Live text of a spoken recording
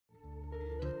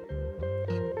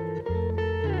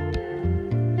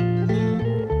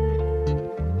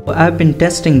I've been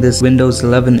testing this Windows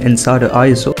 11 Insider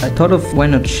ISO. I thought of why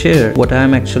not share what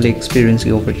I'm actually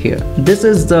experiencing over here. This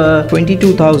is the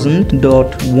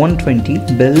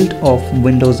 22,000.120 build of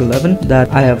Windows 11 that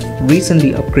I have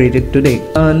recently upgraded today.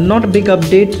 Not a big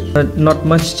update, not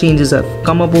much changes have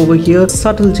come up over here.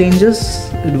 Subtle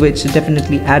changes which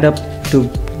definitely add up to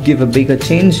give a bigger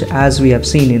change, as we have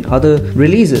seen in other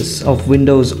releases of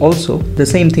Windows also. The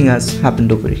same thing has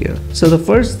happened over here. So the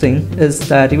first thing is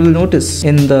that you will notice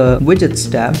in the widgets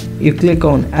tab, you click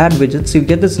on add widgets, you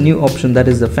get this new option that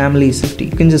is the family safety.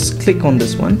 You can just click on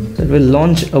this one. That will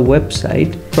launch a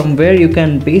website from where you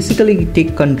can basically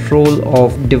take control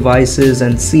of devices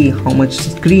and see how much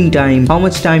screen time, how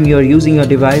much time you are using your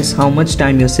device, how much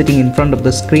time you're sitting in front of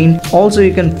the screen. Also,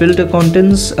 you can filter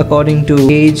contents according to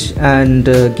age and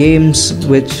games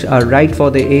which are right for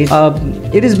the age.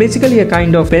 It is basically a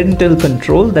kind of parental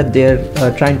control that they're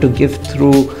trying to give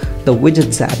through the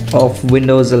widgets app of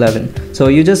Windows 11. So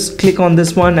you just click on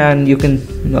this one and you can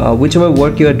whichever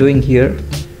work you are doing here,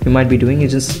 you might be doing, you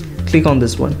just click on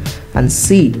this one and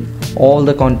see all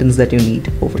the contents that you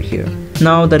need over here.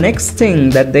 Now the next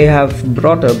thing that they have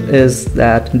brought up is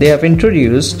that they have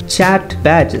introduced chat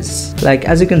badges. Like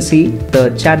as you can see,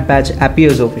 the chat badge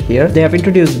appears over here. They have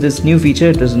introduced this new feature.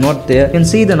 It was not there. You can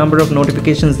see the number of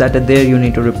notifications that are there you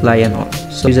need to reply and all.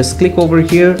 So you just click over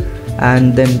here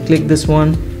and then click this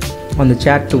one on the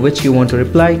chat to which you want to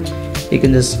reply. You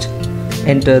can just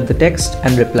enter the text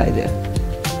and reply there.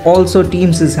 Also,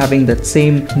 Teams is having that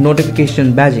same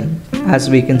notification badging, as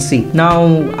we can see. Now,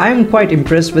 I am quite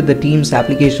impressed with the Teams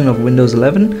application of Windows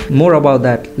 11. More about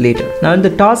that later. Now, in the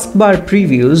taskbar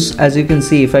previews, as you can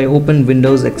see, if I open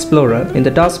Windows Explorer, in the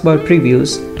taskbar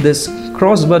previews, this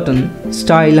cross button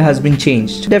style has been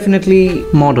changed. Definitely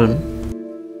modern.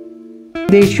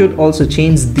 They should also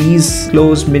change these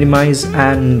close, minimize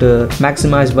and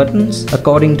maximize buttons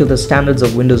according to the standards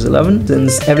of Windows 11.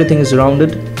 Since everything is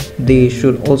rounded, they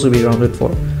should also be rounded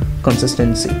for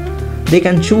consistency. They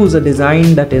can choose a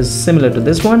design that is similar to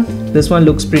this one. This one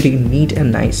looks pretty neat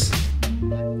and nice.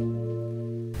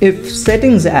 If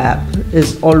settings app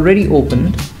is already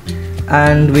opened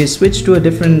and we switch to a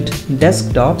different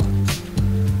desktop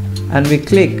and we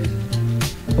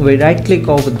right click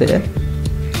over there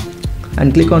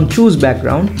and click on choose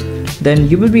background, then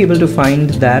you will be able to find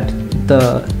that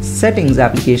the settings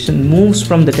application moves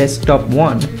from the desktop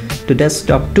 1 to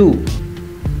desktop 2.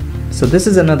 So this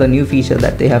is another new feature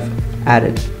that they have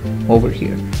added over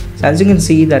here. So as you can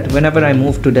see that whenever I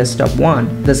move to desktop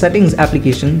 1, the settings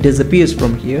application disappears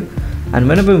from here, and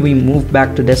whenever we move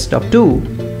back to desktop 2,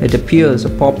 it appears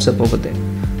or pops up over there.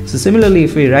 So similarly,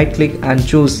 if we right click and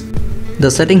choose, the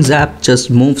settings app just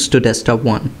moves to desktop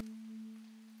 1.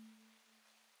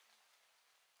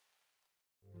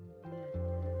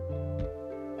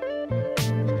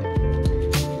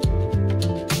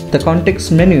 The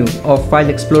context menu of File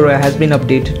Explorer has been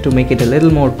updated to make it a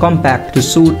little more compact to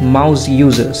suit mouse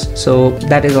users. So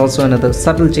that is also another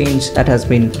subtle change that has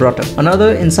been brought up.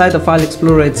 Another, inside the File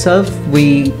Explorer itself,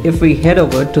 if we head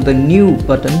over to the new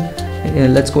button,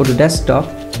 let's go to desktop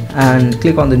and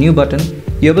click on the new button,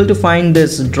 you're able to find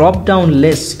this drop down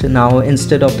list now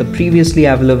instead of the previously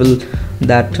available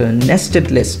that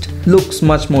nested list. Looks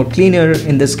much more cleaner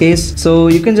in this case. So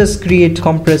you can just create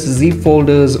compressed zip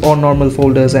folders or normal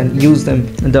folders and use them.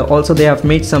 Also they have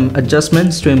made some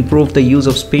adjustments to improve the use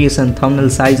of space and thumbnail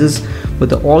sizes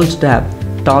with the Alt tab,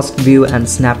 Task View and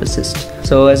Snap Assist.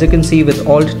 So as you can see with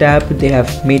Alt tab, they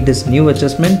have made this new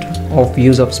adjustment of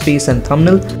use of space and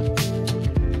thumbnail.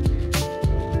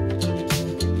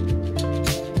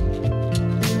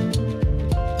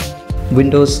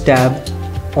 Windows tab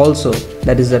also,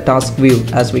 that is the task view,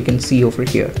 as we can see over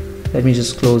here. Let me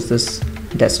just close this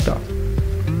desktop.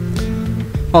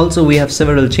 Also, we have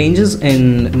several changes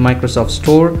in Microsoft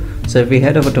Store. So if we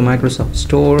head over to Microsoft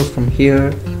Store from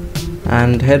here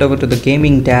and head over to the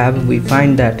gaming tab, we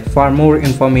find that far more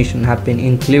information have been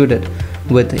included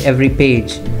with every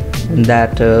page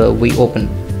that we open.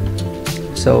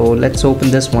 So let's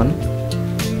open this one.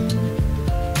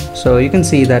 So you can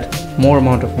see that more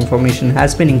amount of information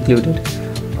has been included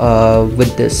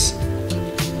with this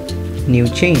new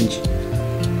change.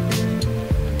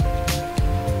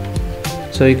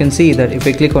 So you can see that if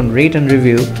we click on rate and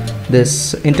review,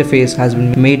 this interface has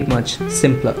been made much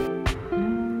simpler.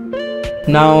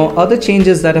 Now, other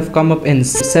changes that have come up in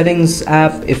settings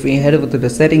app, if we head over to the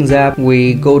settings app,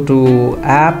 we go to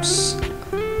apps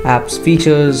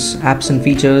features, apps and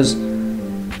features.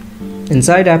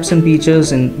 Inside apps and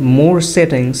features, in more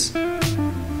settings,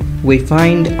 we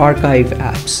find archive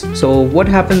apps. So what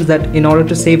happens that in order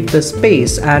to save the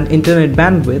space and internet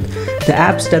bandwidth, the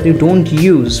apps that you don't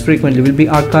use frequently will be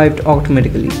archived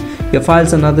automatically. Your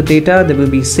files and other data, they will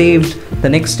be saved. The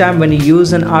next time when you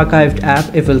use an archived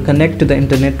app, it will connect to the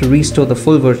internet to restore the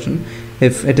full version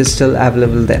if it is still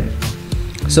available then.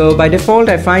 So by default,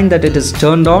 I find that it is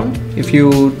turned on. If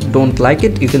you don't like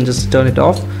it, you can just turn it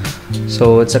off.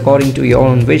 So it's according to your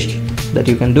own wish that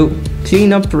you can do.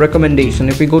 Cleanup recommendation.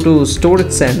 If we go to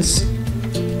Storage Sense,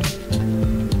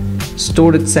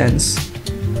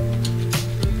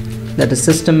 that is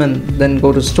system, and then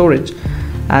go to storage,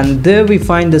 and there we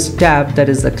find this tab that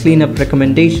is the cleanup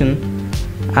recommendation.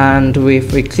 And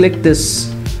if we click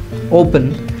this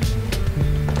open,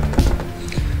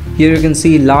 here you can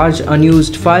see large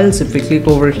unused files. If we click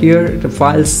over here, the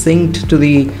files synced to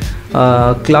the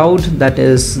cloud, that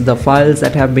is the files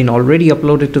that have been already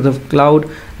uploaded to the cloud,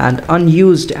 and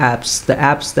unused apps, the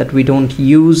apps that we don't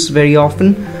use very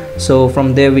often. So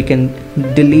from there we can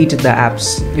delete the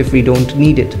apps if we don't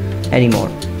need it anymore.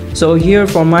 So here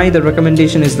for the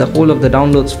recommendation is the whole of the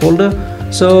downloads folder.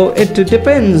 So it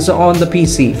depends on the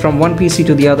PC. From one PC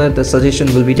to the other, the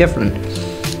suggestion will be different.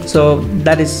 So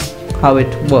that is how it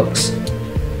works.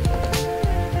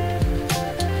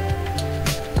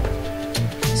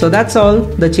 So that's all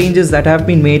the changes that have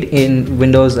been made in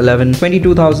Windows 11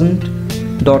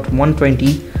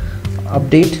 22,000.120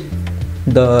 update,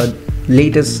 the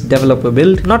latest developer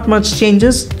build. Not much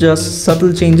changes, just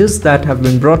subtle changes that have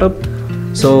been brought up.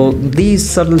 So these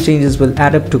subtle changes will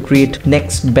add up to create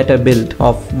next better build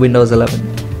of Windows 11.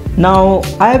 Now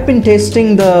I have been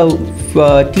testing the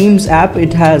Teams app.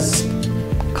 It has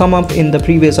come up in the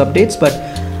previous updates, but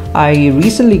I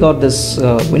recently got this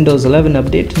Windows 11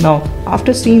 update. Now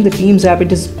after seeing the Teams app,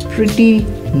 it is pretty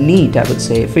neat, I would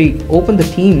say. If we open the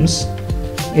Teams,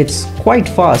 it's quite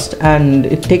fast and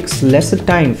it takes lesser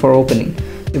time for opening.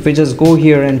 If we just go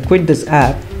here and quit this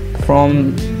app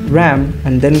from RAM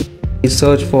and then we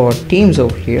search for Teams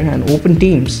over here and open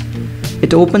Teams,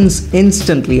 it opens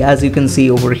instantly, as you can see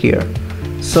over here.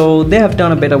 So they have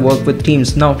done a better work with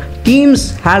Teams. Now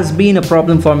Teams has been a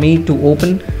problem for me to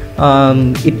open.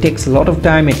 It takes a lot of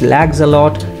time, it lags a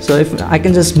lot. So if I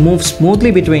can just move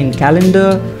smoothly between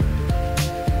calendar,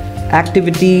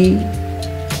 activity,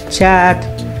 chat,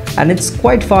 and it's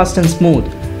quite fast and smooth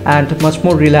and much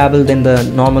more reliable than the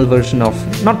normal version of,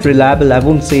 not reliable, I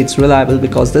won't say it's reliable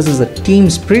because this is a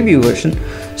Teams preview version.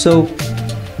 So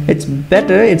it's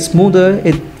better, it's smoother,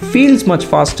 it feels much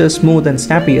faster, smooth and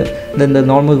snappier than the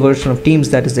normal version of Teams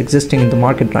that is existing in the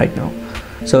market right now.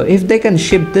 So if they can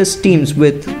ship this Teams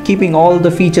with keeping all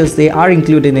the features they are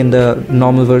included in the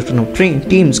normal version of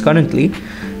Teams currently,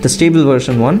 the stable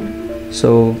version one,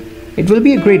 so it will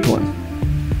be a great one,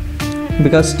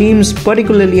 because Teams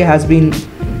particularly has been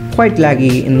quite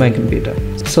laggy in my computer.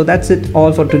 So that's it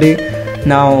all for today.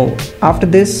 Now after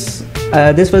this,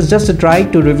 this was just a try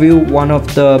to review one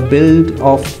of the build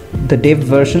of the dev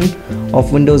version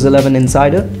of Windows 11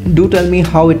 Insider. Do tell me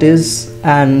how it is,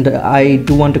 and I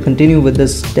do want to continue with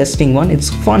this testing one. It's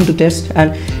fun to test,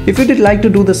 and if you did like to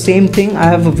do the same thing, I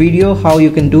have a video how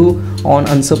you can do on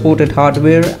unsupported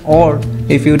hardware, or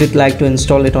if you did like to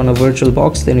install it on a virtual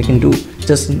box, then you can do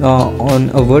just on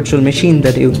a virtual machine,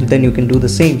 that then you can do the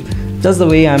same, just the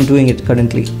way I'm doing it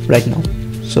currently right now.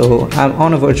 So I'm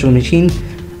on a virtual machine.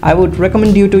 I would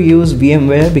recommend you to use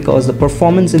VMware because the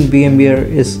performance in VMware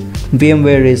is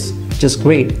just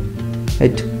great.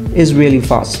 It is really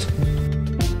fast.